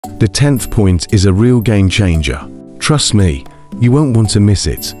The 10th point is a real game changer. Trust me, you won't want to miss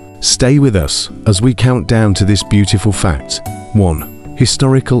it. Stay with us as we count down to this beautiful fact. 1.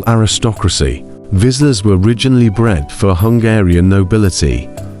 Historical aristocracy. Vizslas were originally bred for Hungarian nobility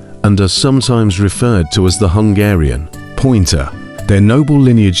and are sometimes referred to as the Hungarian pointer. Their noble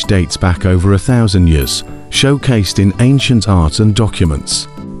lineage dates back over 1,000 years, showcased in ancient art and documents.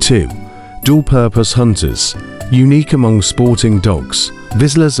 2. Dual-purpose hunters. Unique among sporting dogs,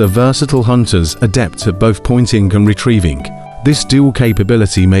 Vizslas are versatile hunters adept at both pointing and retrieving. This dual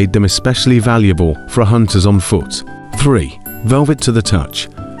capability made them especially valuable for hunters on foot. 3. Velvet to the touch.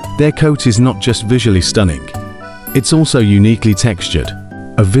 Their coat is not just visually stunning, it's also uniquely textured.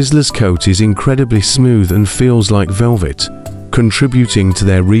 A Vizsla's coat is incredibly smooth and feels like velvet, contributing to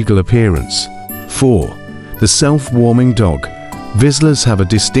their regal appearance. 4. The self-warming dog. Vizslas have a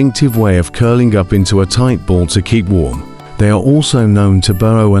distinctive way of curling up into a tight ball to keep warm. They are also known to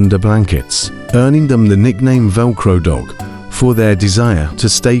burrow under blankets, earning them the nickname Velcro Dog for their desire to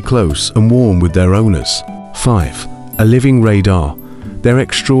stay close and warm with their owners. 5. A living radar. Their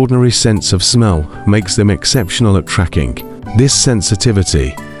extraordinary sense of smell makes them exceptional at tracking. This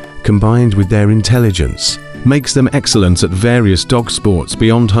sensitivity, combined with their intelligence, makes them excellent at various dog sports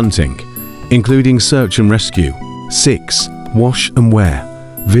beyond hunting, including search and rescue. 6. Wash and wear.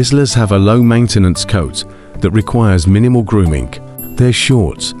 Vizslas have a low-maintenance coat that requires minimal grooming. They're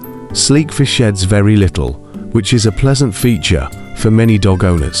short, sleek fur sheds very little, which is a pleasant feature for many dog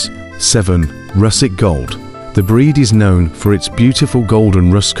owners. 7. Russet gold. The breed is known for its beautiful golden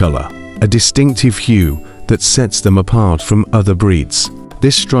rust color, a distinctive hue that sets them apart from other breeds.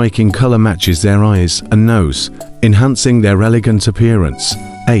 This striking color matches their eyes and nose, enhancing their elegant appearance.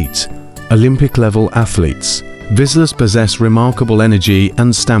 8. Olympic-level athletes. Vizslas possess remarkable energy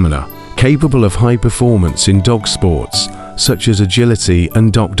and stamina, capable of high performance in dog sports, such as agility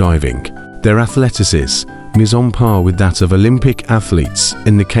and dock diving. Their athleticism is on par with that of Olympic athletes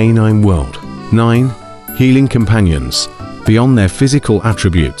in the canine world. 9. Healing companions. Beyond their physical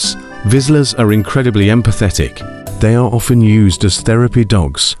attributes, Vizslas are incredibly empathetic. They are often used as therapy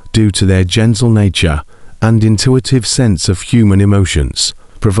dogs due to their gentle nature and intuitive sense of human emotions,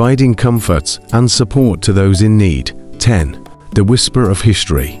 providing comfort and support to those in need. 10. The whisper of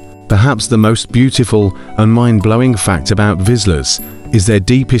history. Perhaps the most beautiful and mind-blowing fact about Vizslas is their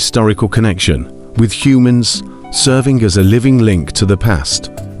deep historical connection with humans, serving as a living link to the past.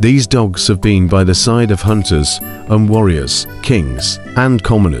 These dogs have been by the side of hunters and warriors, kings and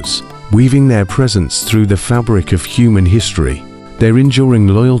commoners, weaving their presence through the fabric of human history. Their enduring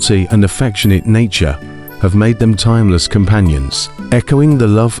loyalty and affectionate nature have made them timeless companions, echoing the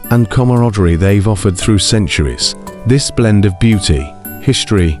love and camaraderie they've offered through centuries. This blend of beauty,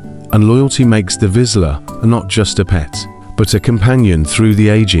 history, and loyalty makes the Vizsla not just a pet, but a companion through the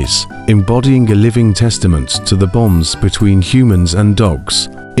ages, embodying a living testament to the bonds between humans and dogs.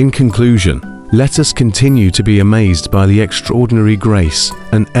 In conclusion, let us continue to be amazed by the extraordinary grace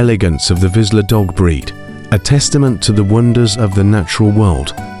and elegance of the Vizsla dog breed, a testament to the wonders of the natural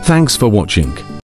world. Thanks for watching.